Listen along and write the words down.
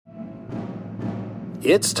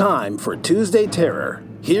It's time for Tuesday Terror,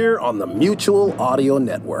 here on the Mutual Audio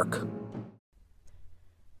Network.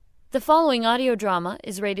 The following audio drama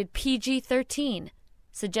is rated PG-13,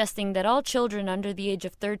 suggesting that all children under the age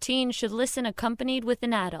of 13 should listen accompanied with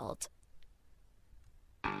an adult.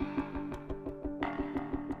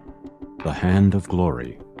 The Hand of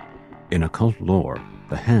Glory. In occult lore,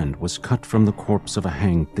 the hand was cut from the corpse of a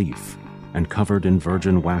hanged thief and covered in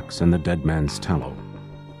virgin wax and the dead man's tallow.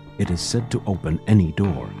 It is said to open any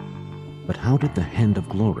door. But how did the Hand of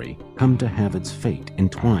Glory come to have its fate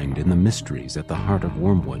entwined in the mysteries at the heart of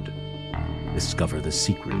Wormwood? Discover the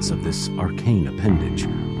secrets of this arcane appendage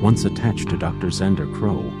once attached to Dr. Xander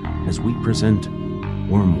Crow as we present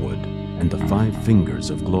Wormwood and the Five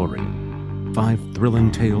Fingers of Glory. 5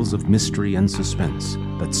 thrilling tales of mystery and suspense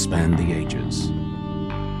that span the ages.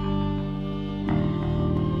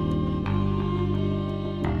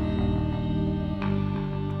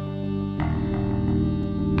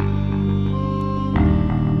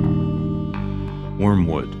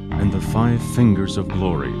 Wormwood and the Five Fingers of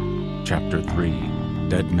Glory, Chapter 3,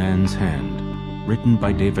 Dead Man's Hand, written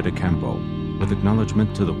by David Acampo, with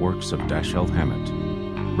acknowledgement to the works of Dashiell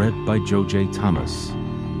Hammett, read by Joe J. Thomas.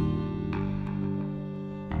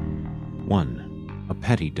 1. A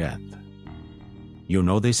Petty Death. "You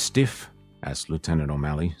know this stiff?" asked Lieutenant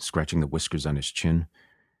O'Malley, scratching the whiskers on his chin.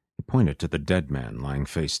 He pointed to the dead man lying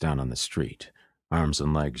face down on the street, arms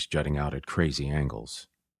and legs jutting out at crazy angles.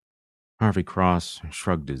 Harvey Cross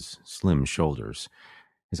shrugged his slim shoulders.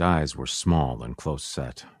 His eyes were small and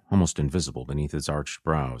close-set, almost invisible beneath his arched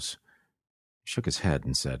brows. He shook his head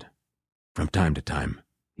and said, "From time to time,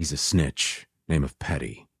 he's a snitch, name of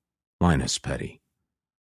Petty. Linus Petty."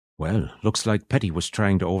 "Well, looks like Petty was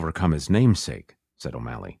trying to overcome his namesake," said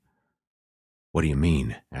O'Malley. "What do you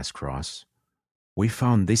mean?" asked Cross. "We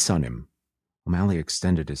found this on him." O'Malley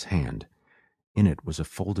extended his hand. In it was a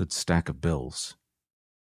folded stack of bills.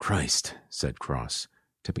 "Christ," said Cross,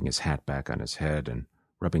 tipping his hat back on his head and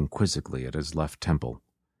rubbing quizzically at his left temple.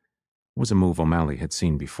 It was a move O'Malley had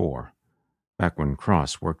seen before, back when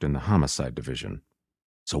Cross worked in the homicide division.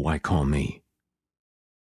 "So why call me?"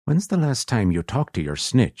 "When's the last time you talked to your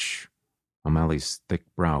snitch?" O'Malley's thick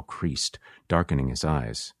brow creased, darkening his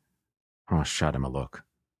eyes. Cross shot him a look.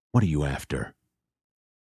 "What are you after?"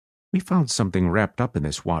 "We found something wrapped up in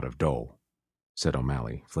this wad of dough," said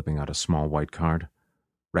O'Malley, flipping out a small white card.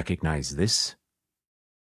 "Recognize this?"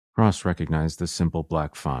 Cross recognized the simple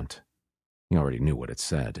black font. He already knew what it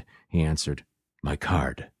said. He answered, "My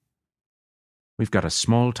card." "We've got a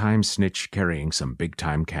small-time snitch carrying some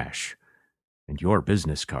big-time cash. And your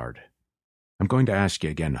business card. I'm going to ask you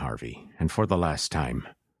again, Harvey, and for the last time.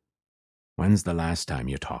 When's the last time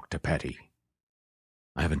you talked to Petty?"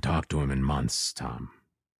 "I haven't talked to him in months, Tom.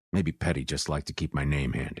 Maybe Petty just liked to keep my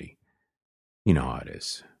name handy. You know how it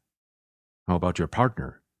is." "How about your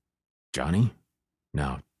partner?" "Johnny?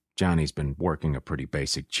 No, Johnny's been working a pretty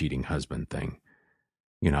basic cheating husband thing.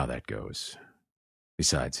 You know how that goes.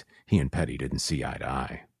 Besides, he and Petty didn't see eye to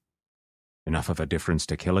eye. Enough of a difference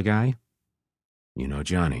to kill a guy? You know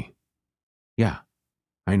Johnny?" "Yeah,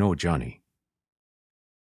 I know Johnny."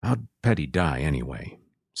 "How'd Petty die, anyway?"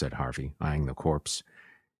 said Harvey, eyeing the corpse.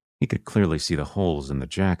 He could clearly see the holes in the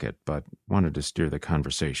jacket, but wanted to steer the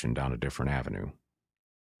conversation down a different avenue.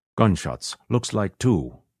 "Gunshots, looks like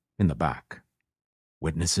 2, in the back."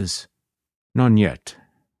 "Witnesses?" "None yet.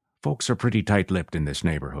 Folks are pretty tight-lipped in this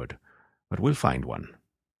neighborhood, but we'll find one."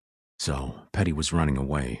 "So, Petty was running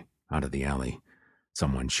away, out of the alley.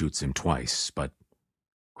 Someone shoots him twice, but..."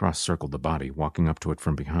 Cross circled the body, walking up to it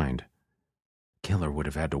from behind. The killer would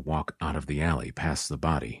have had to walk out of the alley past the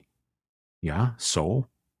body. "Yeah, so?"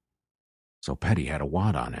 "So Petty had a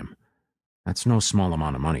wad on him. That's no small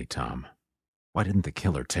amount of money, Tom. Why didn't the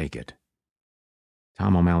killer take it?"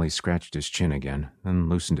 Tom O'Malley scratched his chin again, then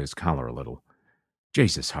loosened his collar a little.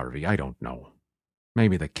 "Jesus, Harvey, I don't know.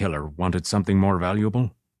 Maybe the killer wanted something more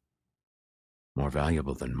valuable?" "More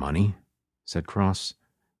valuable than money?" said Cross.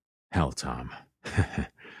 "Hell, Tom.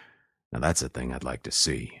 Now that's a thing I'd like to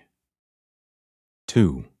see."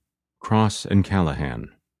 2. Cross and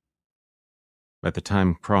Callahan. By the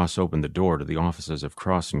time Cross opened the door to the offices of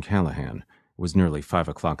Cross and Callahan, it was nearly 5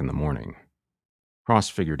 o'clock in the morning. Cross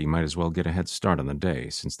figured he might as well get a head start on the day,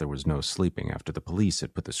 since there was no sleeping after the police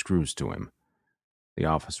had put the screws to him. The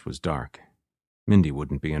office was dark. Mindy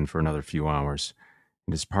wouldn't be in for another few hours,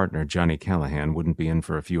 and his partner, Johnny Callahan, wouldn't be in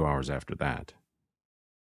for a few hours after that.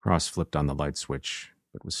 Cross flipped on the light switch,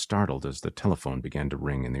 but was startled as the telephone began to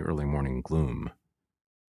ring in the early morning gloom.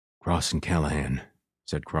 "Cross and Callahan,"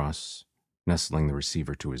 said Cross, nestling the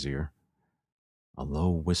receiver to his ear. A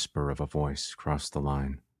low whisper of a voice crossed the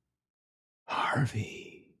line. "Harvey."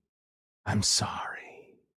 Harvey, I'm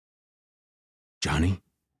sorry. Johnny?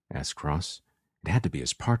 Asked Cross. It had to be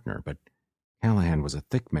his partner, but Callahan was a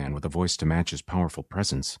thick man with a voice to match his powerful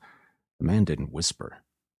presence. The man didn't whisper.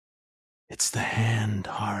 It's the hand,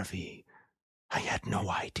 Harvey. I had no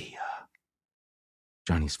idea.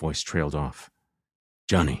 Johnny's voice trailed off.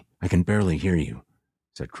 Johnny, I can barely hear you,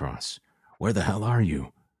 said Cross. Where the hell are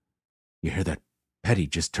you? You hear that Petty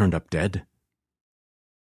just turned up dead?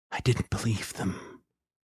 I didn't believe them.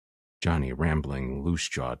 Johnny rambling,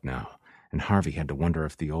 loose-jawed now, and Harvey had to wonder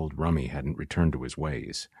if the old rummy hadn't returned to his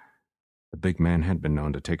ways. The big man had been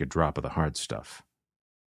known to take a drop of the hard stuff.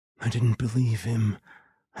 I didn't believe him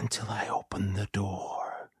until I opened the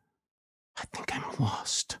door. I think I'm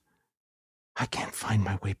lost. I can't find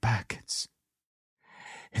my way back.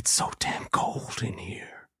 It's so damn cold in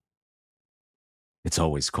here. It's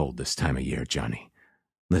always cold this time of year, Johnny.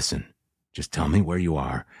 Listen, just tell me where you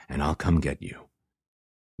are, and I'll come get you.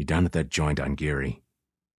 You down at that joint on Geary?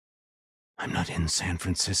 I'm not in San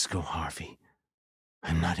Francisco, Harvey.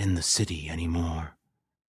 I'm not in the city anymore,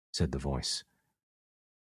 said the voice.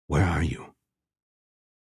 Where are you?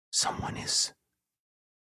 Someone is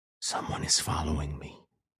following me.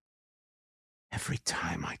 Every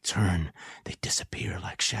time I turn, they disappear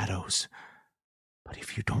like shadows. But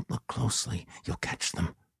if you don't look closely, you'll catch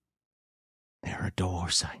them. There are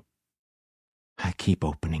doors. I keep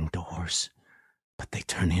opening doors, but they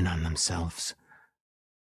turn in on themselves.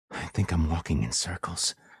 I think I'm walking in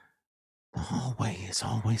circles. The hallway is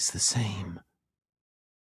always the same.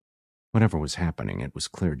 Whatever was happening, it was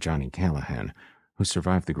clear Johnny Callahan, who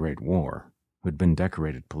survived the Great War, who had been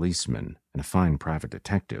decorated policeman and a fine private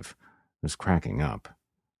detective, was cracking up.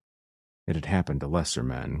 It had happened to lesser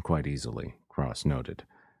men quite easily, Cross noted,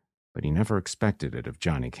 but he never expected it of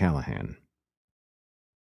Johnny Callahan.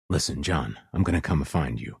 Listen, John, I'm going to come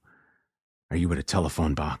find you. Are you at a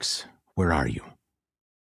telephone box? Where are you?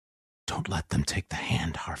 Don't let them take the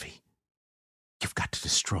hand, Harvey. You've got to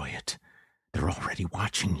destroy it. They're already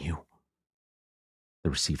watching you. The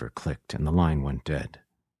receiver clicked and the line went dead.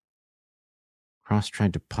 Cross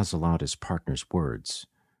tried to puzzle out his partner's words,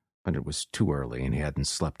 but it was too early and he hadn't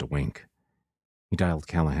slept a wink. He dialed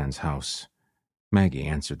Callahan's house. Maggie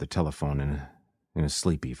answered the telephone in a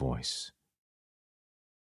sleepy voice.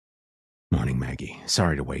 Morning, Maggie.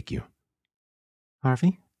 Sorry to wake you.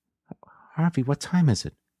 Harvey, what time is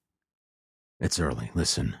it? It's early.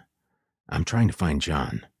 Listen, I'm trying to find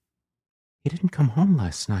John. He didn't come home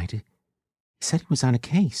last night. He said he was on a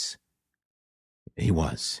case. He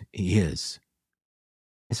is.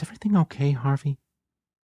 Is everything okay, Harvey?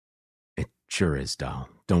 It sure is, doll.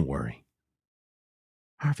 Don't worry.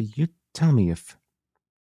 Harvey, you tell me if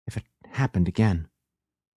it happened again.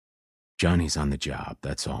 Johnny's on the job,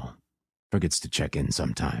 that's all. Forgets to check in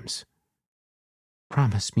sometimes.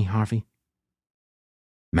 Promise me, Harvey.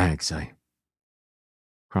 Mags,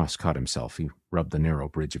 Cross caught himself. He rubbed the narrow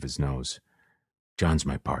bridge of his nose. John's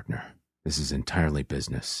my partner. This is entirely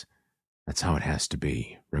business. That's how it has to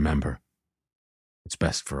be, remember? It's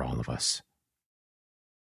best for all of us.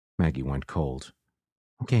 Maggie went cold.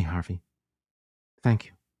 Okay, Harvey. Thank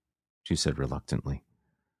you, she said reluctantly.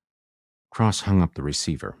 Cross hung up the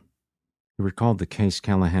receiver. He recalled the case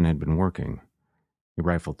Callahan had been working. He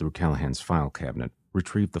rifled through Callahan's file cabinet,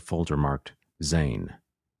 retrieved the folder marked Zane.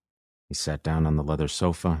 He sat down on the leather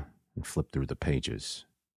sofa and flipped through the pages.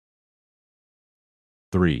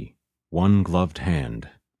 3. One Gloved Hand.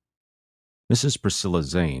 Mrs. Priscilla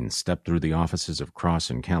Zane stepped through the offices of Cross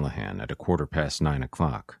and Callahan at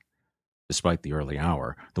 9:15. Despite the early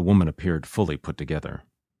hour, the woman appeared fully put together.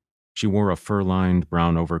 She wore a fur-lined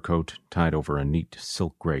brown overcoat tied over a neat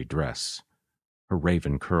silk gray dress. Her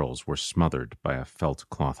raven curls were smothered by a felt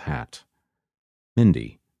cloth hat.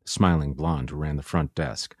 Mindy, the smiling blonde who ran the front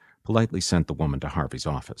desk, politely sent the woman to Harvey's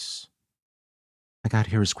office. I got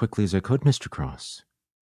here as quickly as I could, Mr. Cross,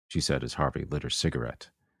 she said as Harvey lit her cigarette.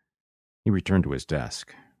 He returned to his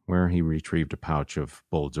desk, where he retrieved a pouch of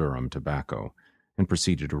Bull Durham tobacco and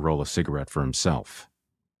proceeded to roll a cigarette for himself.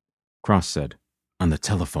 Cross said, On the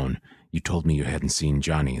telephone, you told me you hadn't seen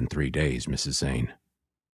Johnny in 3 days, Mrs. Zane.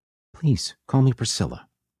 Please, call me Priscilla.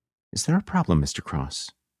 Is there a problem, Mr.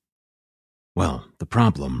 Cross? Well, the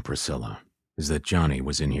problem, Priscilla, is that Johnny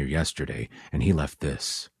was in here yesterday, and he left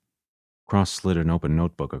this. Cross slid an open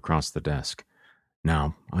notebook across the desk.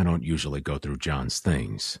 Now, I don't usually go through John's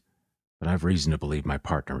things, but I've reason to believe my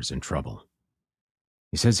partner is in trouble.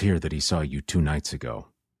 He says here that he saw you 2 nights ago,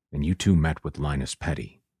 and you two met with Linus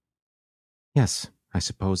Petty. Yes, I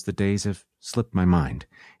suppose the days have slipped my mind.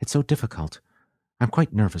 It's so difficult. I'm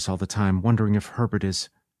quite nervous all the time, wondering if Herbert is...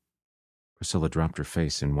 Priscilla dropped her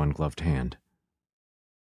face in one gloved hand.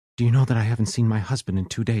 Do you know that I haven't seen my husband in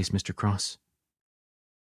 2 days, Mr. Cross?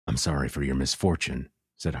 I'm sorry for your misfortune,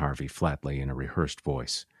 said Harvey flatly in a rehearsed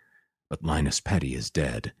voice. But Linus Petty is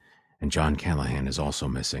dead, and John Callahan is also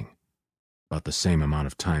missing. About the same amount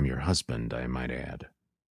of time your husband, I might add.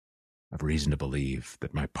 I've reason to believe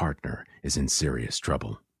that my partner is in serious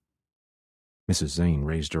trouble. Mrs. Zane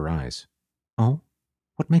raised her eyes. Oh?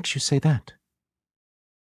 What makes you say that?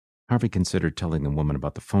 Harvey considered telling the woman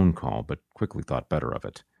about the phone call, but quickly thought better of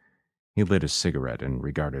it. He lit a cigarette and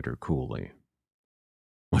regarded her coolly.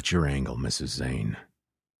 What's your angle, Mrs. Zane?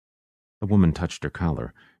 The woman touched her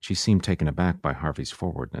collar. She seemed taken aback by Harvey's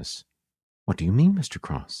forwardness. What do you mean, Mr.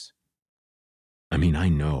 Cross? I mean, I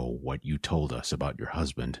know what you told us about your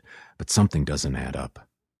husband, but something doesn't add up.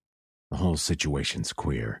 The whole situation's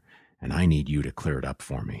queer, and I need you to clear it up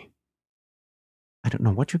for me. I don't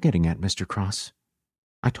know what you're getting at, Mr. Cross.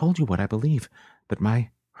 I told you what I believe, that my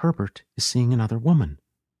Herbert is seeing another woman.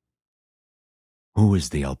 Who is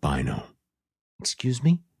the albino? Excuse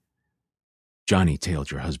me? Johnny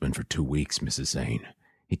tailed your husband for 2 weeks, Mrs. Zane.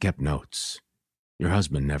 He kept notes. Your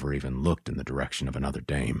husband never even looked in the direction of another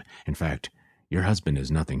dame. In fact, your husband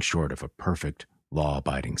is nothing short of a perfect,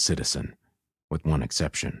 law-abiding citizen, with one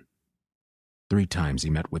exception. 3 times he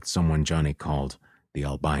met with someone Johnny called the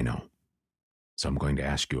albino. So I'm going to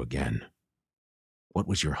ask you again. What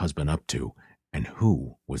was your husband up to, and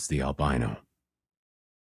who was the albino?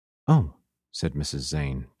 Oh, said Mrs.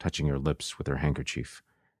 Zane, touching her lips with her handkerchief.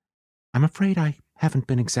 I'm afraid I haven't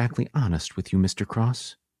been exactly honest with you, Mr.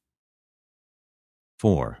 Cross.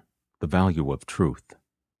 4. The value of truth.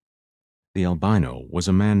 The albino was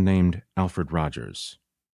a man named Alfred Rogers.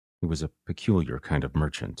 He was a peculiar kind of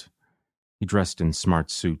merchant. He dressed in smart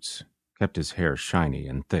suits, kept his hair shiny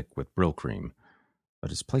and thick with Brill cream, but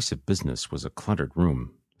his place of business was a cluttered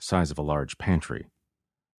room the size of a large pantry.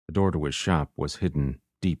 The door to his shop was hidden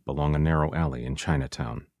deep along a narrow alley in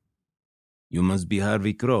Chinatown. You must be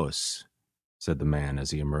Harvey Cross, said the man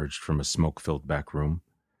as he emerged from a smoke-filled back room.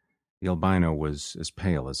 The albino was as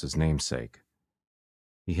pale as his namesake.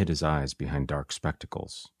 He hid his eyes behind dark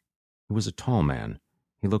spectacles. He was a tall man.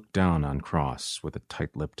 He looked down on Cross with a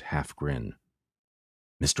tight-lipped half-grin.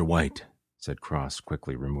 Mr. White, said Cross,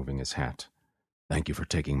 quickly removing his hat. Thank you for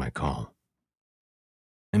taking my call.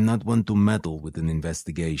 I'm not one to meddle with an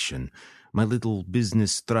investigation. My little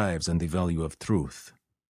business thrives on the value of truth.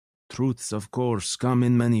 Truths, of course, come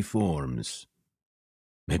in many forms.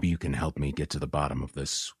 Maybe you can help me get to the bottom of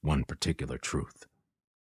this one particular truth.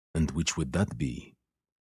 And which would that be?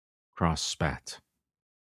 Cross spat.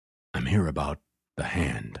 I'm here about the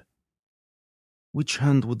hand. Which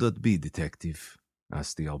hand would that be, detective?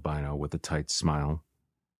 Asked the albino with a tight smile.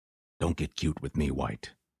 Don't get cute with me,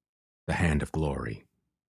 White. The hand of glory.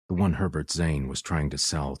 The one Herbert Zane was trying to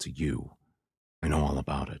sell to you. I know all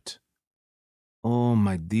about it. Oh,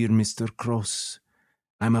 my dear Mr. Cross,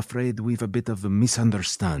 I'm afraid we've a bit of a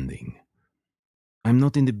misunderstanding. I'm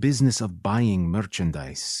not in the business of buying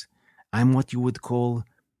merchandise. I'm what you would call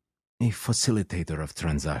a facilitator of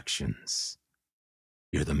transactions.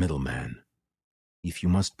 You're the middleman. If you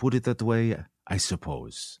must put it that way, I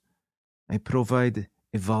suppose. I provide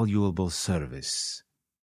a valuable service.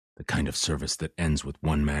 The kind of service that ends with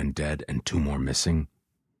 1 man dead and 2 more missing.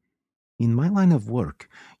 In my line of work,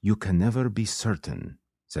 you can never be certain,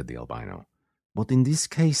 said the albino. But in this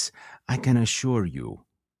case, I can assure you,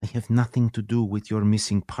 I have nothing to do with your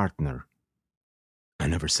missing partner. I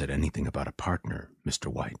never said anything about a partner,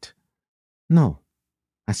 Mr. White. No,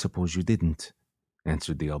 I suppose you didn't,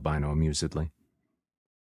 answered the albino amusedly.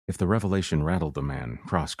 If the revelation rattled the man,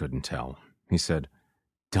 Cross couldn't tell. He said,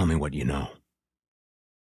 Tell me what you know.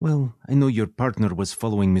 Well, I know your partner was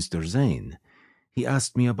following Mr. Zane. He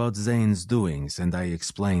asked me about Zane's doings, and I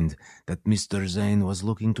explained that Mr. Zane was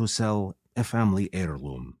looking to sell a family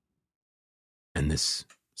heirloom. And this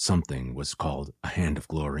something was called a hand of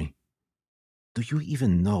glory. Do you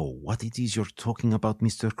even know what it is you're talking about,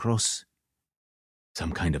 Mr. Cross?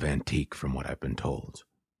 Some kind of antique, from what I've been told.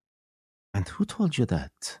 And who told you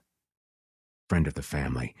that? Friend of the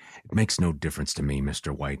family. It makes no difference to me,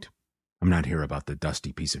 Mr. White. I'm not here about the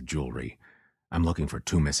dusty piece of jewelry. I'm looking for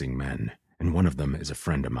 2 missing men, and one of them is a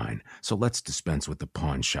friend of mine, so let's dispense with the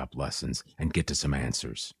pawn shop lessons and get to some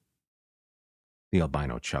answers. The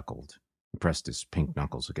albino chuckled. He pressed his pink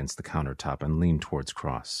knuckles against the countertop and leaned towards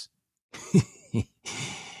Cross.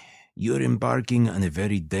 You're embarking on a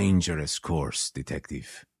very dangerous course,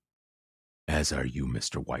 detective. As are you,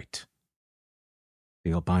 Mr. White.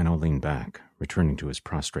 The albino leaned back, returning to his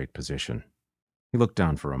prostrate position. He looked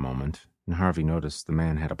down for a moment, and Harvey noticed the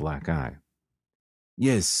man had a black eye.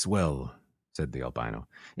 Yes, well, said the albino.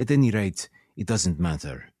 At any rate, it doesn't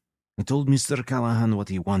matter. I told Mr. Callahan what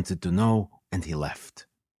he wanted to know, and he left.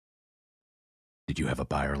 Did you have a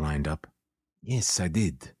buyer lined up? Yes, I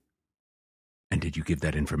did. And did you give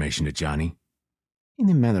that information to Johnny? In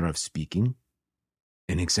a manner of speaking.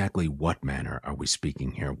 In exactly what manner are we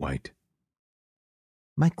speaking here, White?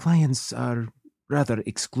 My clients are rather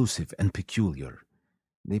exclusive and peculiar.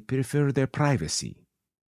 They prefer their privacy.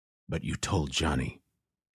 But you told Johnny.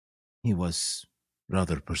 He was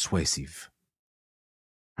rather persuasive.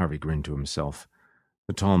 Harvey grinned to himself.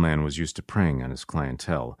 The tall man was used to preying on his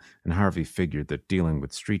clientele, and Harvey figured that dealing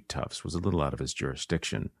with street toughs was a little out of his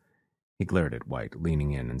jurisdiction. He glared at White,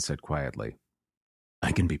 leaning in, and said quietly,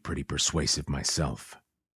 I can be pretty persuasive myself.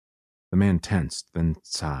 The man tensed, then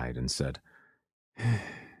sighed and said,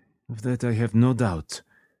 Of that I have no doubt.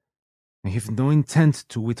 I have no intent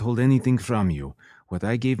to withhold anything from you. What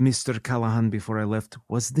I gave Mr. Callahan before I left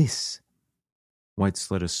was this. White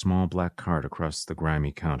slid a small black card across the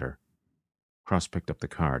grimy counter. Cross picked up the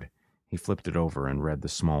card. He flipped it over and read the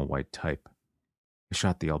small white type. He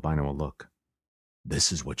shot the albino a look.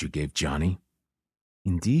 This is what you gave Johnny?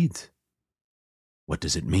 Indeed. What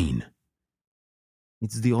does it mean?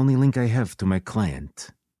 It's the only link I have to my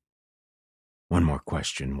client. One more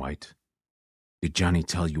question, White. Did Johnny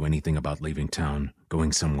tell you anything about leaving town,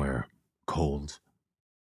 going somewhere cold?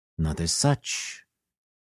 Not as such.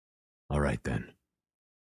 All right, then.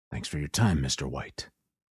 Thanks for your time, Mr. White.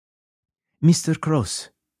 Mr. Cross,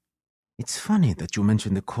 it's funny that you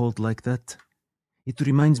mention the cold like that. It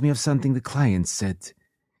reminds me of something the client said.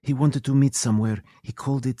 He wanted to meet somewhere. He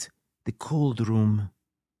called it the Cold Room.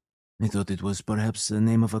 I thought it was perhaps the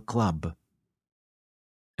name of a club.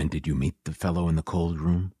 And did you meet the fellow in the cold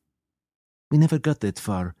room? We never got that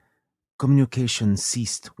far. Communication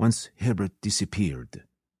ceased once Herbert disappeared.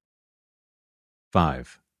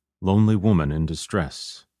 5. Lonely Woman in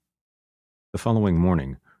Distress. The following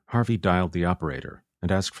morning, Harvey dialed the operator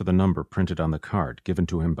and asked for the number printed on the card given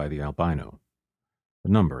to him by the albino.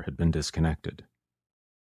 The number had been disconnected.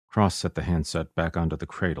 Cross set the handset back onto the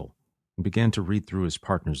cradle and began to read through his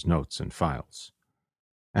partner's notes and files.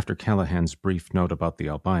 After Callahan's brief note about the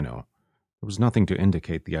albino, there was nothing to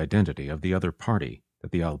indicate the identity of the other party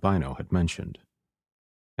that the albino had mentioned.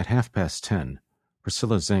 At 10:30,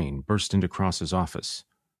 Priscilla Zane burst into Cross's office.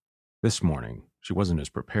 This morning, she wasn't as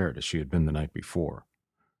prepared as she had been the night before.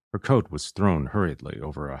 Her coat was thrown hurriedly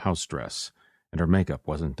over a house dress, and her makeup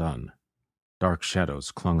wasn't done. Dark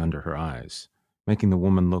shadows clung under her eyes, making the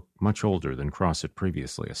woman look much older than Cross had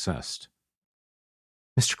previously assessed.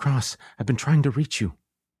 Mr. Cross, I've been trying to reach you.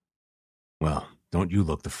 Well, don't you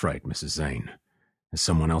look the fright, Mrs. Zane. Has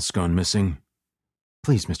someone else gone missing?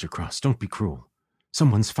 Please, Mr. Cross, don't be cruel.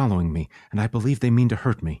 Someone's following me, and I believe they mean to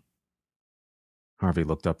hurt me. Harvey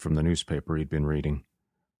looked up from the newspaper he'd been reading.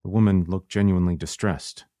 The woman looked genuinely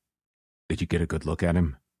distressed. Did you get a good look at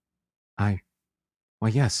him? Why,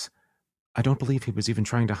 yes. I don't believe he was even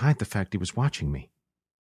trying to hide the fact he was watching me.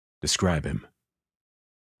 Describe him.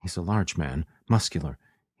 He's a large man, muscular.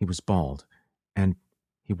 He was bald, and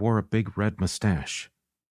he wore a big red mustache.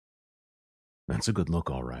 That's a good look,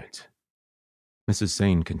 all right. Mrs.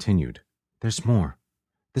 Zane continued. There's more.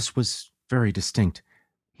 This was very distinct.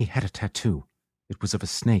 He had a tattoo. It was of a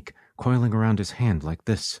snake coiling around his hand like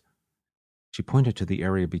this. She pointed to the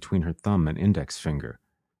area between her thumb and index finger,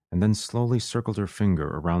 and then slowly circled her finger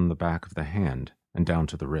around the back of the hand and down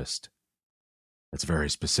to the wrist. That's very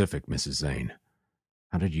specific, Mrs. Zane.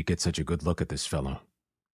 How did you get such a good look at this fellow?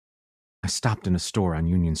 I stopped in a store on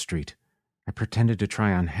Union Street. I pretended to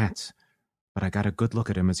try on hats, but I got a good look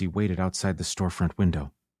at him as he waited outside the storefront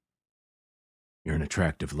window. You're an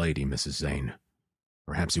attractive lady, Mrs. Zane.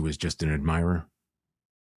 Perhaps he was just an admirer?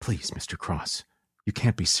 Please, Mr. Cross, you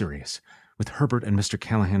can't be serious. With Herbert and Mr.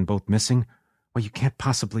 Callahan both missing, well, you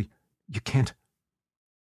can't.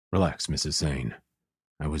 Relax, Mrs. Zane.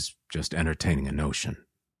 I was just entertaining a notion.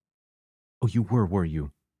 Oh, you were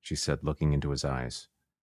you? She said, looking into his eyes.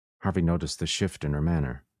 Harvey noticed the shift in her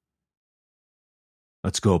manner.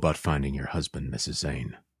 Let's go about finding your husband, Mrs.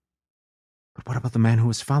 Zane. But what about the man who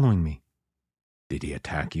was following me? Did he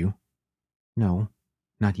attack you? No,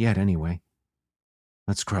 not yet anyway.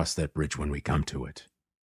 Let's cross that bridge when we come to it.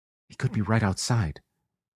 He could be right outside.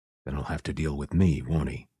 Then he'll have to deal with me, won't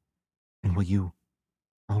he? And will you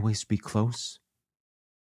always be close?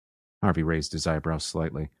 Harvey raised his eyebrows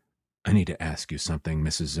slightly. I need to ask you something,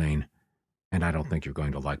 Mrs. Zane, and I don't think you're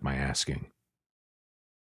going to like my asking.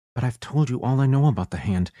 But I've told you all I know about the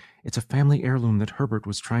hand. It's a family heirloom that Herbert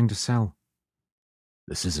was trying to sell.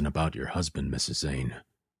 This isn't about your husband, Mrs. Zane.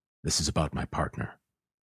 This is about my partner.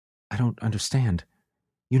 I don't understand.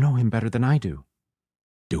 You know him better than I do.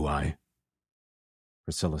 Do I?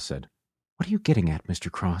 Priscilla said. "What are you getting at,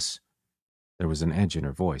 Mr. Cross?" There was an edge in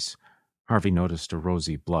her voice. Harvey noticed a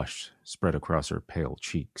rosy blush spread across her pale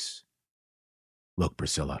cheeks. "Look,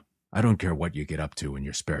 Priscilla, I don't care what you get up to in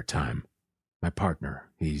your spare time. My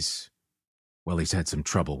partner, he's had some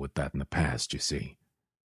trouble with that in the past, you see.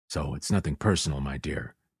 So it's nothing personal, my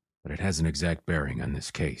dear, but it has an exact bearing on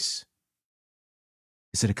this case."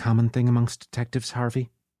 "Is it a common thing amongst detectives,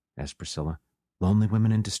 Harvey?" asked Priscilla. "Lonely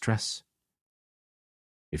women in distress?"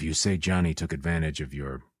 "If you say Johnny took advantage of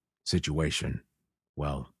your situation,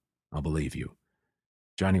 well, I'll believe you.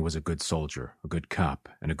 Johnny was a good soldier, a good cop,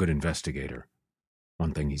 and a good investigator.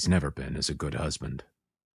 One thing he's never been is a good husband."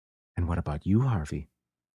 "And what about you, Harvey?"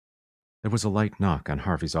 There was a light knock on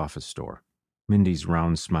Harvey's office door. Mindy's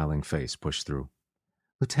round, smiling face pushed through.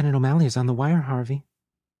 "Lieutenant O'Malley is on the wire, Harvey."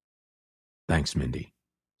 "Thanks, Mindy,"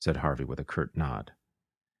 said Harvey with a curt nod.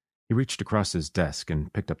 He reached across his desk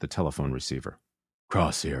and picked up the telephone receiver.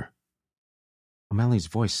 "Cross here." O'Malley's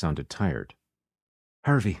voice sounded tired.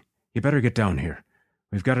 "Harvey, you better get down here.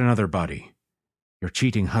 We've got another body. Your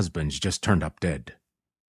cheating husband's just turned up dead."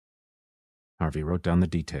 Harvey wrote down the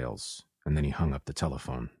details, and then he hung up the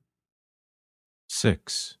telephone.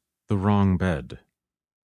 6. The Wrong Bed.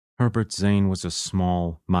 Herbert Zane was a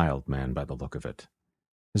small, mild man by the look of it.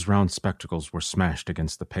 His round spectacles were smashed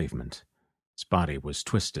against the pavement. His body was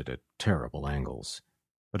twisted at terrible angles,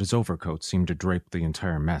 but his overcoat seemed to drape the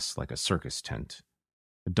entire mess like a circus tent.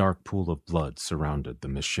 A dark pool of blood surrounded the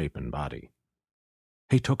misshapen body.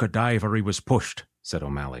 "He took a dive or he was pushed," said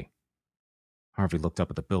O'Malley. Harvey looked up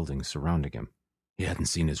at the buildings surrounding him. "He hadn't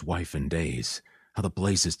seen his wife in days. How the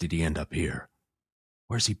blazes did he end up here?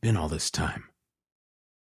 Where's he been all this time?"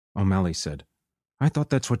 O'Malley said, "I thought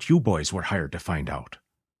that's what you boys were hired to find out.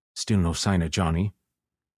 Still no sign of Johnny?"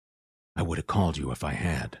 "I would have called you if I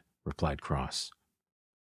had," replied Cross.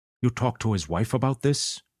 "You talked to his wife about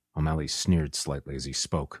this?" O'Malley sneered slightly as he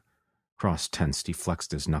spoke. Cross tensed. He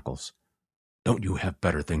flexed his knuckles. "Don't you have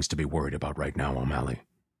better things to be worried about right now, O'Malley?"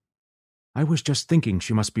 "I was just thinking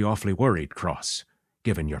she must be awfully worried, Cross,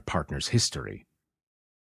 given your partner's history."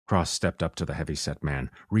 Cross stepped up to the heavy-set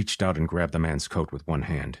man, reached out and grabbed the man's coat with one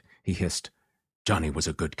hand. He hissed, "Johnny was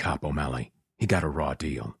a good cop, O'Malley. He got a raw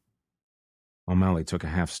deal." O'Malley took a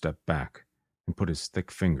half-step back and put his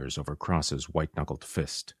thick fingers over Cross's white-knuckled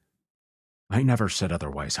fist. "I never said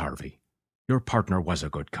otherwise, Harvey. Your partner was a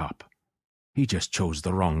good cop. He just chose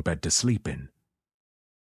the wrong bed to sleep in."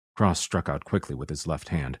 Cross struck out quickly with his left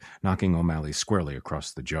hand, knocking O'Malley squarely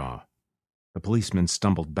across the jaw. The policeman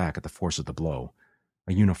stumbled back at the force of the blow.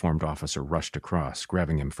 A uniformed officer rushed across,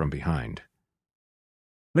 grabbing him from behind.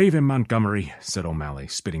 "Leave him, Montgomery," said O'Malley,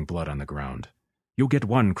 spitting blood on the ground. "You get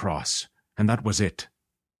one, Cross, and that was it."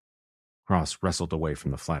 Cross wrestled away from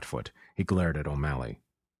the Flatfoot. He glared at O'Malley.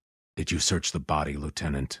 "Did you search the body,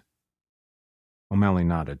 Lieutenant?" O'Malley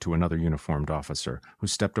nodded to another uniformed officer, who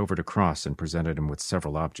stepped over to Cross and presented him with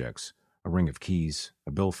several objects, a ring of keys,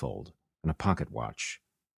 a billfold, and a pocket watch.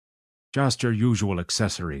 "Just your usual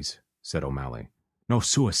accessories," said O'Malley. "No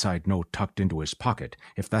suicide note tucked into his pocket,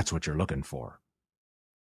 if that's what you're looking for."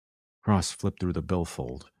 Cross flipped through the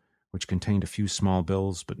billfold, which contained a few small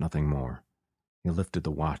bills but nothing more. He lifted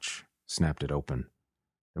the watch, snapped it open.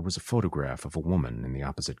 There was a photograph of a woman in the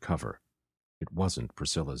opposite cover. It wasn't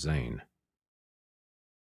Priscilla Zane.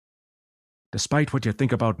 "Despite what you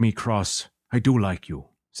think about me, Cross, I do like you,"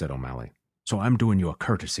 said O'Malley. "So I'm doing you a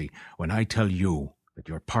courtesy when I tell you that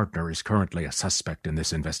your partner is currently a suspect in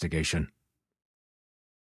this investigation."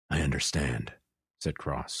 "I understand," said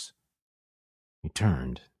Cross. He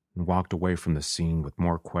turned and walked away from the scene with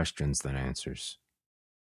more questions than answers.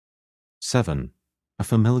 7. A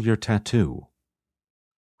familiar tattoo.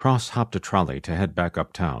 Cross hopped a trolley to head back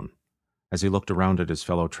uptown. As he looked around at his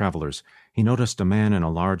fellow travelers, he noticed a man in a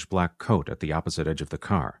large black coat at the opposite edge of the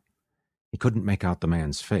car. He couldn't make out the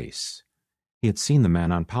man's face. He had seen the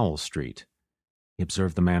man on Powell Street. He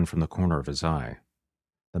observed the man from the corner of his eye.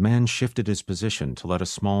 The man shifted his position to let a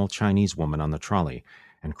small Chinese woman on the trolley,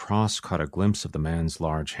 and Cross caught a glimpse of the man's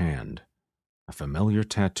large hand. A familiar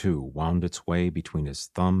tattoo wound its way between his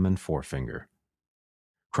thumb and forefinger.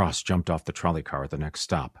 Cross jumped off the trolley car at the next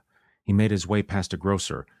stop. He made his way past a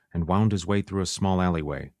grocer and wound his way through a small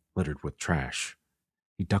alleyway littered with trash.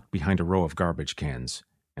 He ducked behind a row of garbage cans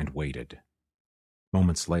and waited.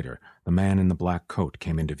 Moments later, the man in the black coat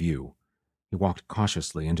came into view. He walked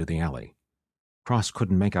cautiously into the alley. Cross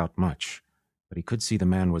couldn't make out much, but he could see the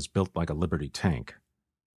man was built like a Liberty tank.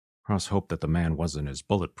 Cross hoped that the man wasn't as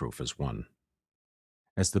bulletproof as one.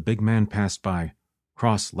 As the big man passed by,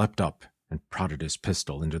 Cross leapt up and prodded his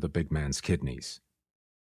pistol into the big man's kidneys.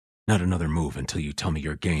 "Not another move until you tell me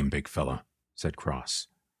your game, big fella," said Cross.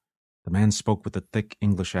 The man spoke with a thick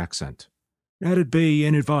English accent. "That'd be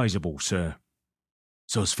inadvisable, sir."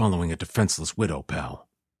 "So's following a defenseless widow, pal.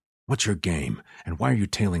 What's your game, and why are you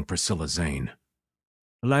tailing Priscilla Zane?"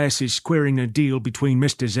 "The lass is queering a deal between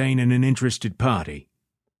Mr. Zane and an interested party."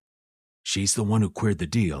 "She's the one who queered the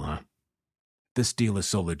deal, huh? If this deal is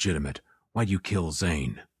so legitimate, why'd you kill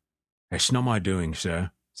Zane?" "That's not my doing,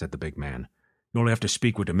 sir," said the big man. "You'll have to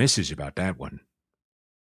speak with the missus about that one."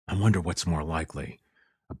 "I wonder what's more likely,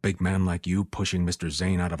 a big man like you pushing Mr.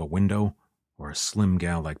 Zane out of a window, or a slim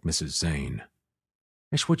gal like Mrs. Zane?"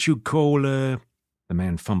 "That's what you'd call, the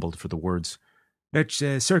man fumbled for the words. "That's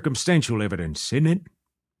circumstantial evidence, isn't it?"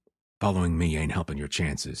 "Following me ain't helping your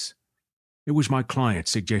chances." "It was my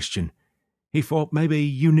client's suggestion. He thought maybe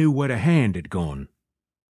you knew where the hand had gone."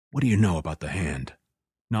 "What do you know about the hand?"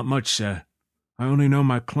 "Not much, sir. I only know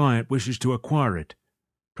my client wishes to acquire it.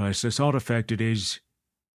 Priceless artifact it is."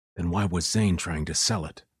 "Then why was Zane trying to sell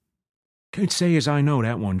it?" "Can't say as I know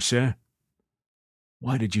that one, sir."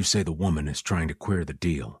 "Why did you say the woman is trying to queer the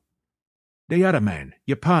deal?" "The other man,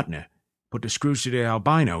 your partner, put the screws to the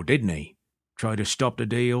albino, didn't he? Tried to stop the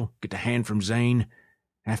deal, get the hand from Zane.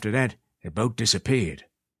 After that, they both disappeared.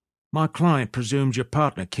 My client presumes your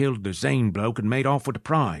partner killed the Zane bloke and made off with the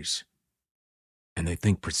prize." "And they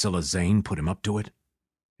think Priscilla Zane put him up to it?"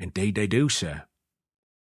 "Indeed they do, sir."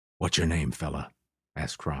 "What's your name, fella?"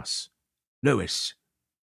 asked Cross. "Lewis."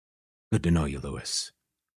 "Good to know you, Lewis."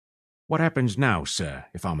 "What happens now, sir,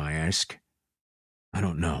 if I may ask?" "I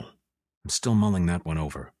don't know. I'm still mulling that one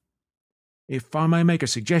over." "If I may make a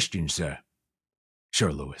suggestion, sir."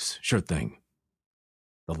 "Sure, Lewis. Sure thing."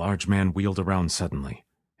 The large man wheeled around suddenly,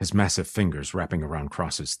 his massive fingers wrapping around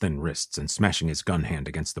Cross's thin wrists and smashing his gun hand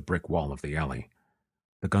against the brick wall of the alley.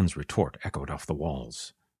 The gun's retort echoed off the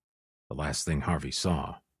walls. The last thing Harvey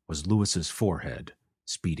saw was Lewis's forehead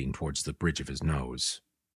speeding towards the bridge of his nose.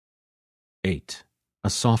 8. A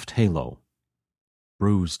soft halo.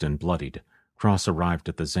 Bruised and bloodied, Cross arrived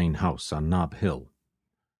at the Zane house on Nob Hill.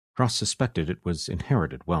 Cross suspected it was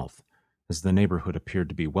inherited wealth, as the neighborhood appeared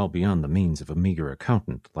to be well beyond the means of a meager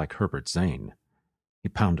accountant like Herbert Zane. He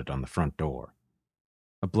pounded on the front door.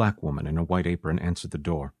 A black woman in a white apron answered the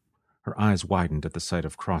door. Her eyes widened at the sight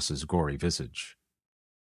of Cross's gory visage.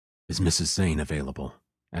 "Is Mrs. Zane available?"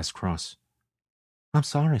 asked Cross. "I'm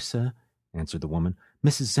sorry, sir," answered the woman.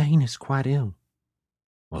 "Mrs. Zane is quite ill."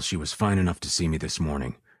 "Well, she was fine enough to see me this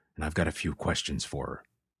morning, and I've got a few questions for her,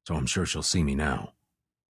 so I'm sure she'll see me now."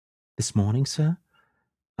 "This morning, sir?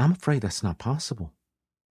 I'm afraid that's not possible."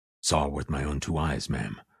 "Saw her with my own 2 eyes,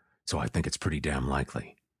 ma'am, so I think it's pretty damn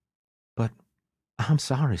likely." "But I'm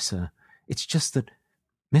sorry, sir. It's just that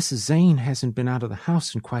Mrs. Zane hasn't been out of the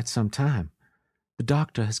house in quite some time. The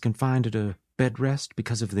doctor has confined her to bed rest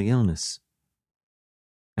because of the illness."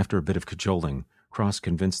 After a bit of cajoling, Cross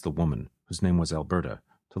convinced the woman, whose name was Alberta,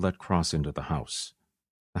 to let Cross into the house.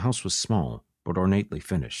 The house was small, but ornately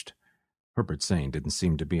finished. Herbert Zane didn't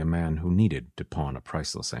seem to be a man who needed to pawn a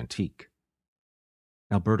priceless antique.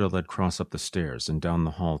 Alberta led Cross up the stairs and down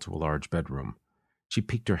the hall to a large bedroom. She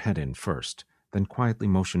peeked her head in first, then quietly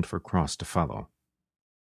motioned for Cross to follow.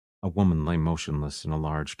 A woman lay motionless in a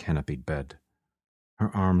large canopied bed.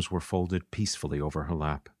 Her arms were folded peacefully over her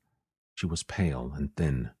lap. She was pale and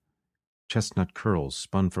thin. Chestnut curls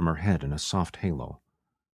spun from her head in a soft halo.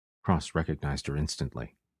 Cross recognized her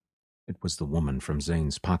instantly. It was the woman from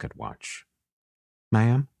Zane's pocket watch.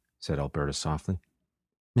 "Ma'am," said Alberta softly.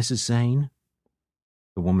 "Mrs. Zane?"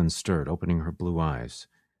 The woman stirred, opening her blue eyes.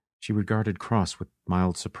 She regarded Cross with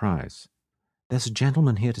mild surprise. "There's a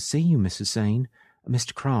gentleman here to see you, Mrs. Zane.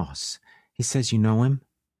 Mr. Cross. He says you know him."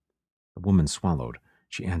 The woman swallowed.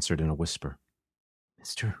 She answered in a whisper.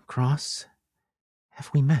 "Mr. Cross?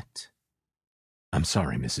 Have we met?" "I'm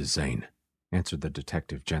sorry, Mrs. Zane," answered the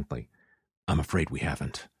detective gently. "I'm afraid we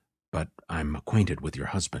haven't, but I'm acquainted with your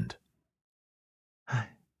husband." "I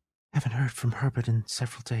haven't heard from Herbert in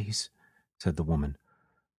several days," said the woman.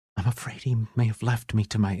 "I'm afraid he may have left me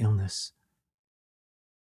to my illness."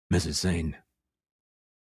 "Mrs. Zane."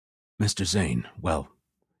 "Mr. Zane, well,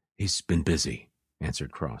 he's been busy,"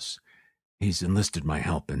 answered Cross. "He's enlisted my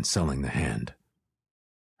help in selling the hand."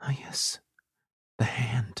 "Ah, yes, the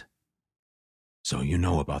hand." "So you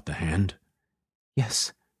know about the hand?"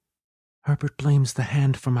 "Yes. Herbert blames the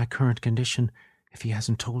hand for my current condition, if he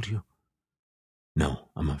hasn't told you." "No,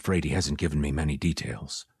 I'm afraid he hasn't given me many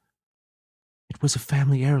details." "It was a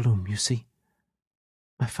family heirloom, you see.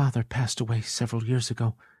 My father passed away several years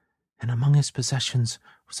ago, and among his possessions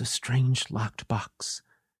was a strange locked box,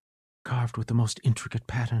 carved with the most intricate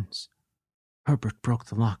patterns. Herbert broke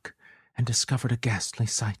the lock and discovered a ghastly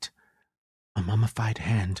sight. A mummified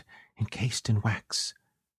hand encased in wax.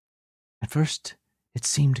 At first, it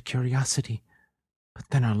seemed curiosity, but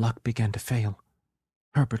then our luck began to fail.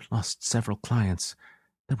 Herbert lost several clients.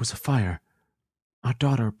 There was a fire. Our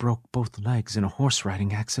daughter broke both legs in a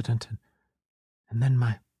horse-riding accident, and then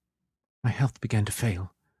my health began to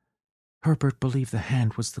fail. Herbert believed the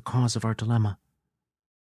hand was the cause of our dilemma.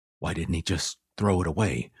 Why didn't he just throw it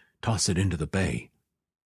away, toss it into the bay?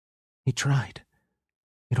 He tried.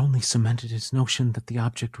 It only cemented his notion that the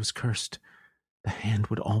object was cursed. The hand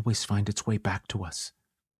would always find its way back to us.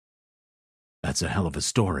 That's a hell of a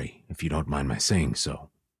story, if you don't mind my saying so,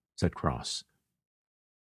 said Cross.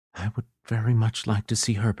 I would very much like to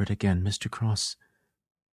see Herbert again, Mr. Cross.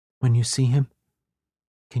 When you see him,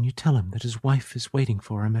 can you tell him that his wife is waiting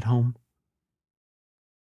for him at home?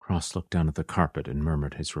 Cross looked down at the carpet and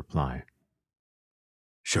murmured his reply.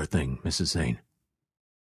 Sure thing, Mrs. Zane.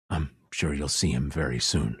 I'm sure you'll see him very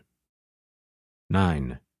soon.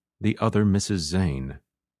 9. The other Mrs. Zane.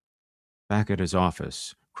 Back at his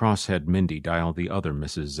office, Cross had Mindy dial the other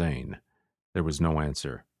Mrs. Zane. There was no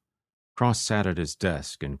answer. Cross sat at his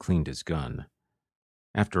desk and cleaned his gun.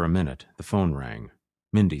 After a minute, the phone rang.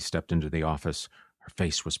 Mindy stepped into the office. Her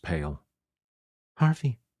face was pale.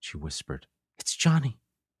 Harvey, she whispered. It's Johnny.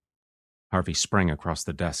 Harvey sprang across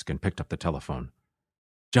the desk and picked up the telephone.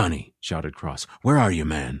 Johnny, shouted Cross, where are you,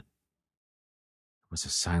 man? There was a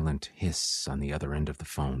silent hiss on the other end of the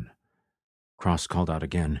phone. Cross called out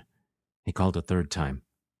again. He called a third time.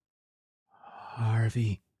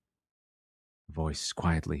 Harvey. The voice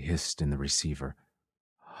quietly hissed in the receiver.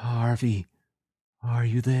 Harvey, are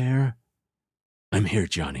you there? I'm here,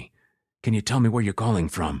 Johnny. Can you tell me where you're calling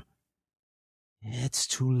from? It's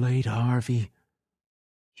too late, Harvey.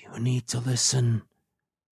 You need to listen.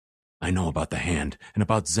 I know about the hand and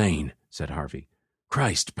about Zane, said Harvey.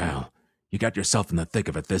 Christ, pal, you got yourself in the thick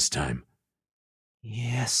of it this time.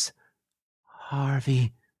 Yes,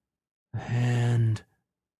 Harvey. The hand.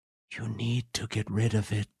 You need to get rid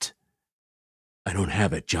of it. I don't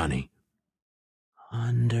have it, Johnny.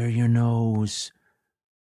 Under your nose.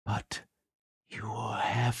 But you will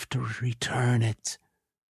have to return it.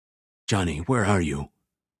 Johnny, where are you?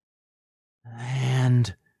 The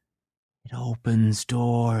hand. It opens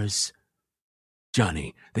doors.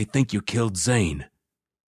 Johnny, they think you killed Zane.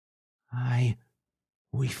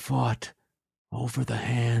 We fought over the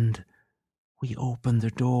hand. We opened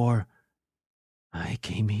the door. I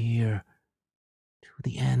came here to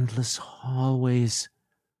the endless hallways.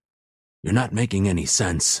 You're not making any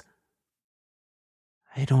sense.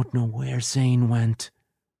 I don't know where Zane went.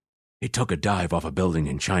 He took a dive off a building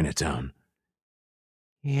in Chinatown.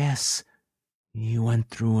 Yes, he went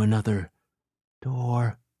through another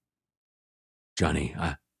door. Johnny,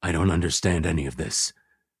 I don't understand any of this.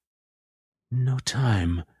 No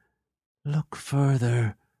time. Look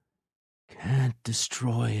further. Can't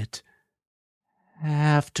destroy it.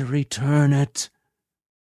 Have to return it.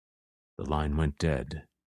 The line went dead.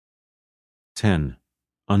 10.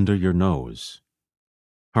 Under your nose.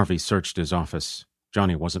 Harvey searched his office.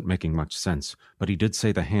 Johnny wasn't making much sense, but he did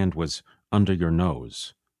say the hand was under your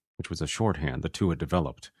nose, which was a shorthand the two had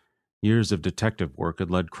developed. Years of detective work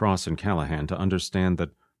had led Cross and Callahan to understand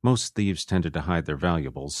that most thieves tended to hide their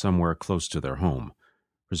valuables somewhere close to their home,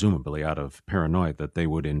 presumably out of paranoia that they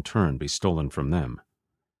would in turn be stolen from them.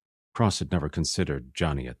 Cross had never considered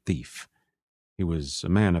Johnny a thief. He was a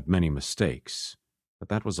man of many mistakes, but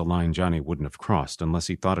that was a line Johnny wouldn't have crossed unless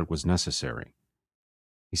he thought it was necessary.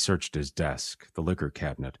 He searched his desk, the liquor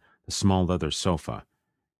cabinet, the small leather sofa.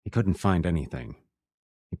 He couldn't find anything.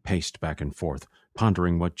 He paced back and forth,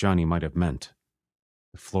 pondering what Johnny might have meant.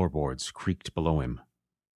 The floorboards creaked below him.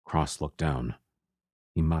 Cross looked down.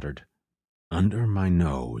 He muttered, "Under my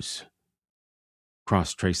nose."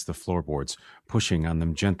 Cross traced the floorboards, pushing on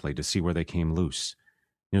them gently to see where they came loose.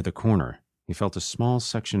 Near the corner, he felt a small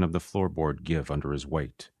section of the floorboard give under his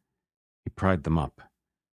weight. He pried them up.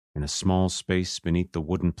 In a small space beneath the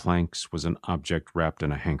wooden planks was an object wrapped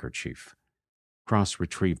in a handkerchief. Cross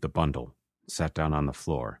retrieved the bundle, and sat down on the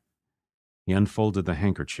floor. He unfolded the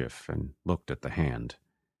handkerchief and looked at the hand.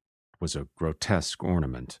 It was a grotesque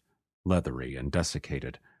ornament, leathery and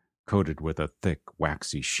desiccated, coated with a thick,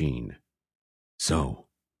 waxy sheen. "So,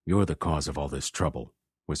 you're the cause of all this trouble,"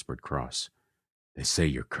 whispered Cross. "They say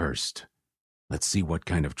you're cursed. Let's see what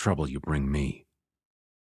kind of trouble you bring me."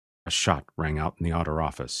 A shot rang out in the outer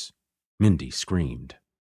office. Mindy screamed.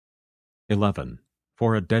 11.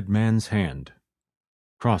 For a dead man's hand.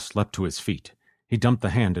 Cross leapt to his feet. He dumped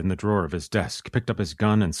the hand in the drawer of his desk, picked up his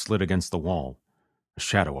gun, and slid against the wall. A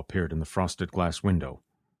shadow appeared in the frosted glass window.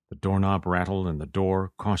 The doorknob rattled and the door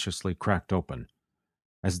cautiously cracked open.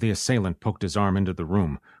 As the assailant poked his arm into the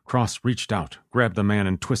room, Cross reached out, grabbed the man,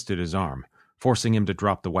 and twisted his arm, forcing him to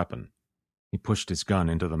drop the weapon. He pushed his gun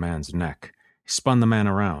into the man's neck. He spun the man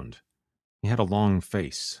around. He had a long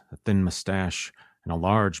face, a thin mustache, and a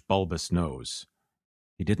large, bulbous nose.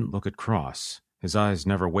 He didn't look at Cross. His eyes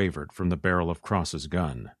never wavered from the barrel of Cross's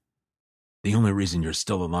gun. "The only reason you're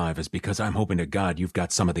still alive is because I'm hoping to God you've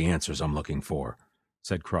got some of the answers I'm looking for,"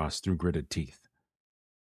 said Cross through gritted teeth.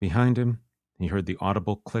 Behind him, he heard the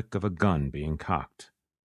audible click of a gun being cocked.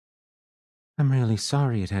 "I'm really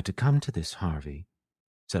sorry it had to come to this, Harvey,"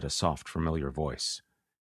 said a soft, familiar voice.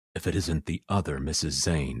 "If it isn't the other Mrs.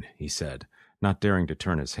 Zane," he said, not daring to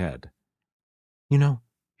turn his head. "You know,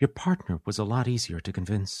 your partner was a lot easier to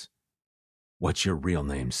convince." "What's your real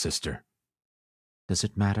name, sister?" "Does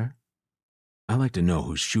it matter?" "I like to know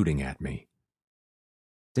who's shooting at me."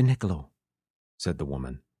 "De Nicolo," said the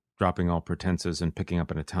woman, dropping all pretenses and picking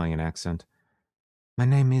up an Italian accent. "My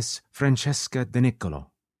name is Francesca De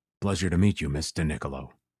Nicolo." "Pleasure to meet you, Miss De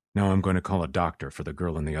Nicolo. Now I'm going to call a doctor for the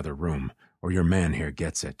girl in the other room, or your man here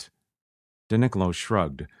gets it." De Nicolo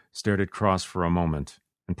shrugged, stared at Cross for a moment,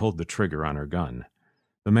 and pulled the trigger on her gun.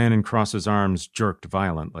 The man in Cross's arms jerked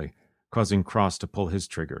violently, causing Cross to pull his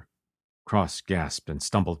trigger. Cross gasped and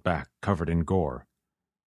stumbled back, covered in gore.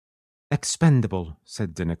 "Expendable,"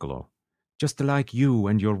 said De Nicolo. "Just like you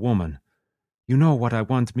and your woman. You know what I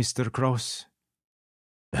want, Mr. Cross?"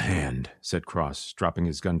 "The hand," said Cross, dropping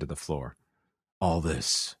his gun to the floor. "All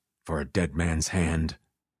this for a dead man's hand?"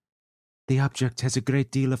 "The object has a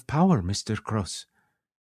great deal of power, Mr. Cross.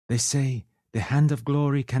 They say the hand of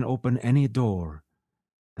glory can open any door.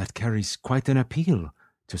 That carries quite an appeal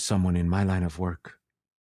to someone in my line of work."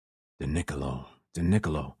 De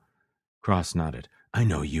Nicolo. Cross nodded. "I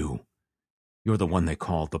know you. You're the one they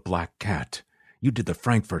call the Black Cat. You did the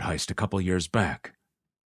Frankfurt heist a couple years back."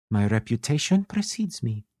 "My reputation precedes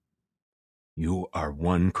me." "You are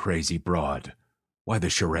one crazy broad. Why the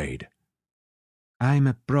charade?" "I'm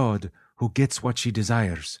a broad who gets what she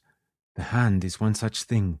desires. The hand is one such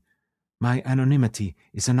thing. My anonymity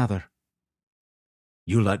is another."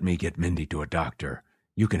 "You let me get Mindy to a doctor.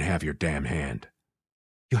 You can have your damn hand."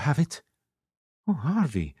 "You have it? Oh,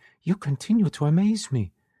 Harvey, you continue to amaze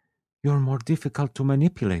me. You're more difficult to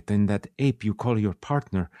manipulate than that ape you call your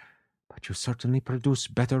partner, but you certainly produce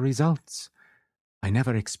better results. I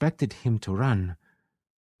never expected him to run.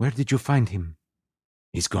 Where did you find him?"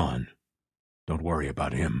 "He's gone. Don't worry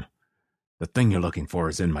about him. The thing you're looking for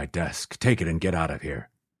is in my desk. Take it and get out of here."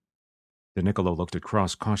 De Nicolo looked at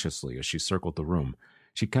Cross cautiously as she circled the room.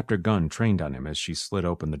 She kept her gun trained on him as she slid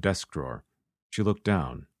open the desk drawer. She looked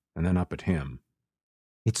down, and then up at him.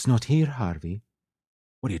 "It's not here, Harvey."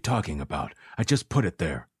 "What are you talking about? I just put it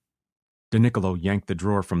there." De Nicolo yanked the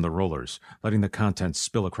drawer from the rollers, letting the contents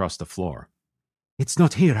spill across the floor. "It's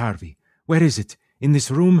not here, Harvey. Where is it? In this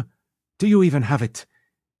room? Do you even have it?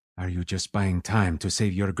 Are you just buying time to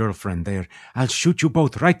save your girlfriend there? I'll shoot you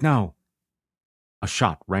both right now." A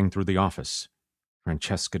shot rang through the office.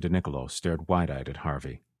 Francesca De Nicolo stared wide-eyed at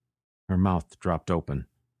Harvey. Her mouth dropped open.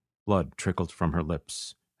 Blood trickled from her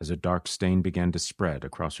lips as a dark stain began to spread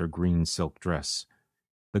across her green silk dress.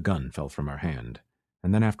 The gun fell from her hand,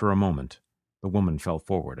 and then after a moment, the woman fell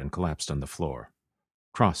forward and collapsed on the floor.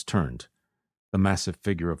 Cross turned. The massive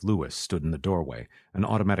figure of Lewis stood in the doorway, an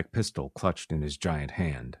automatic pistol clutched in his giant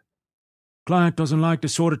hand. "Client doesn't like the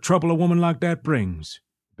sort of trouble a woman like that brings,"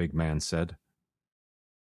 the big man said.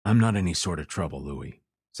 "I'm not any sort of trouble, Louis,"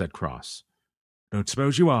 said Cross. "Don't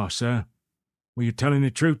suppose you are, sir. Were you telling the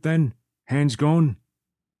truth, then? Hand's gone?"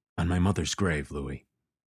 "On my mother's grave, Louis.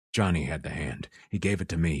 Johnny had the hand. He gave it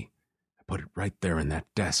to me. I put it right there in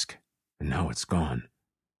that desk, and now it's gone."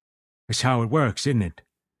 "That's how it works, isn't it?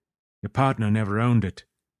 Your partner never owned it.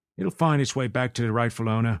 It'll find its way back to the rightful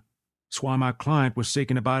owner. That's why my client was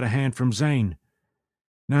seeking to buy the hand from Zane.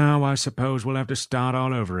 Now I suppose we'll have to start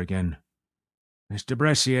all over again. Mr.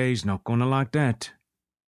 Bressier's not going to like that."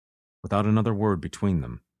 Without another word between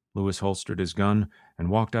them, Lewis holstered his gun and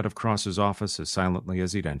walked out of Cross's office as silently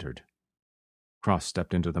as he'd entered. Cross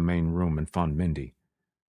stepped into the main room and found Mindy.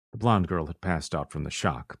 The blonde girl had passed out from the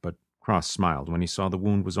shock, but Cross smiled when he saw the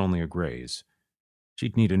wound was only a graze.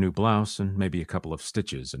 She'd need a new blouse and maybe a couple of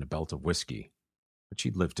stitches and a belt of whiskey, but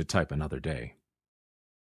she'd live to type another day.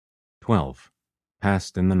 12.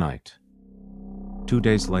 Passed in the night. 2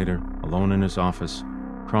 days later, alone in his office,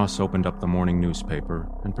 Cross opened up the morning newspaper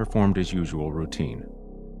and performed his usual routine.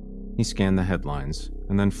 He scanned the headlines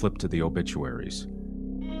and then flipped to the obituaries.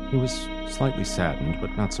 He was slightly saddened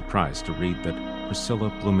but not surprised to read that Priscilla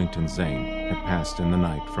Bloomington Zane had passed in the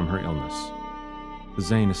night from her illness. The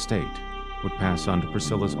Zane estate would pass on to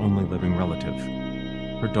Priscilla's only living relative.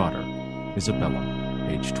 her daughter, Isabella,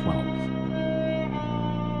 age 12.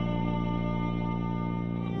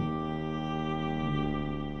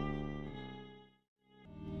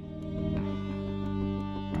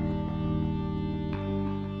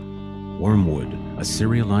 Wormwood, a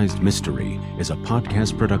serialized mystery, is a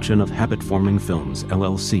podcast production of Habit Forming Films,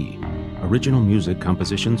 LLC. Original music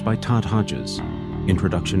compositions by Todd Hodges.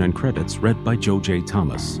 Introduction and credits read by Joe J.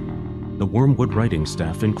 Thomas. The Wormwood writing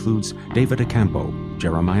staff includes David Acampo,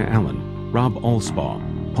 Jeremiah Allen, Rob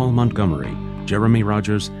Allspaw, Paul Montgomery, Jeremy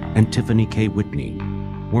Rogers, and Tiffany K. Whitney.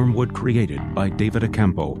 Wormwood created by David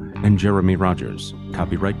Acampo and Jeremy Rogers.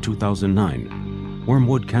 Copyright 2009.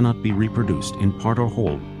 Wormwood cannot be reproduced in part or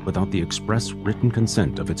whole without the express written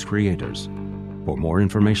consent of its creators. For more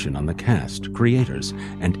information on the cast, creators,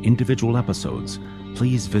 and individual episodes,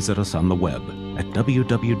 please visit us on the web at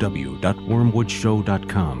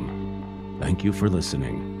www.wormwoodshow.com. Thank you for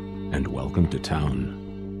listening, and welcome to town.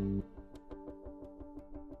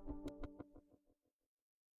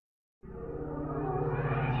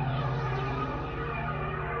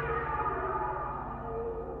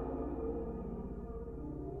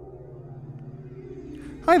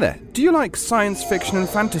 Hi there, do you like science fiction and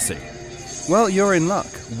fantasy? Well, you're in luck.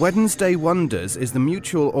 Wednesday Wonders is the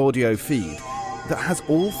Mutual audio feed that has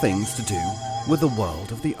all things to do with the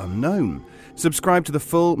world of the unknown. Subscribe to the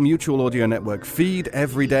full Mutual Audio Network feed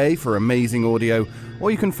every day for amazing audio,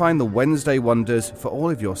 or you can find the Wednesday Wonders for all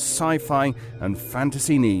of your sci-fi and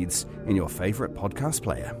fantasy needs in your favourite podcast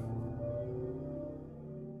player.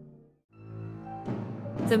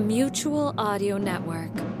 The Mutual Audio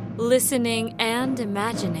Network. Listening and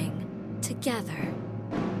imagining together.